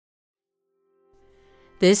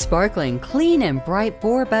This sparkling, clean and bright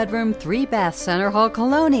 4-bedroom, 3-bath center hall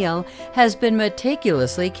colonial has been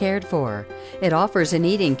meticulously cared for. It offers an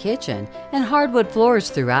eat-in kitchen and hardwood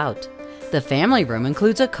floors throughout. The family room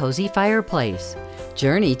includes a cozy fireplace.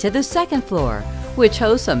 Journey to the second floor, which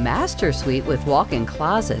hosts a master suite with walk-in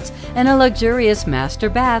closets and a luxurious master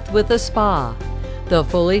bath with a spa. The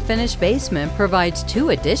fully finished basement provides 2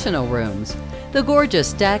 additional rooms. The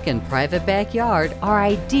gorgeous deck and private backyard are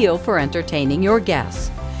ideal for entertaining your guests.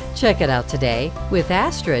 Check it out today with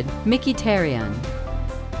Astrid, Mkhitarian.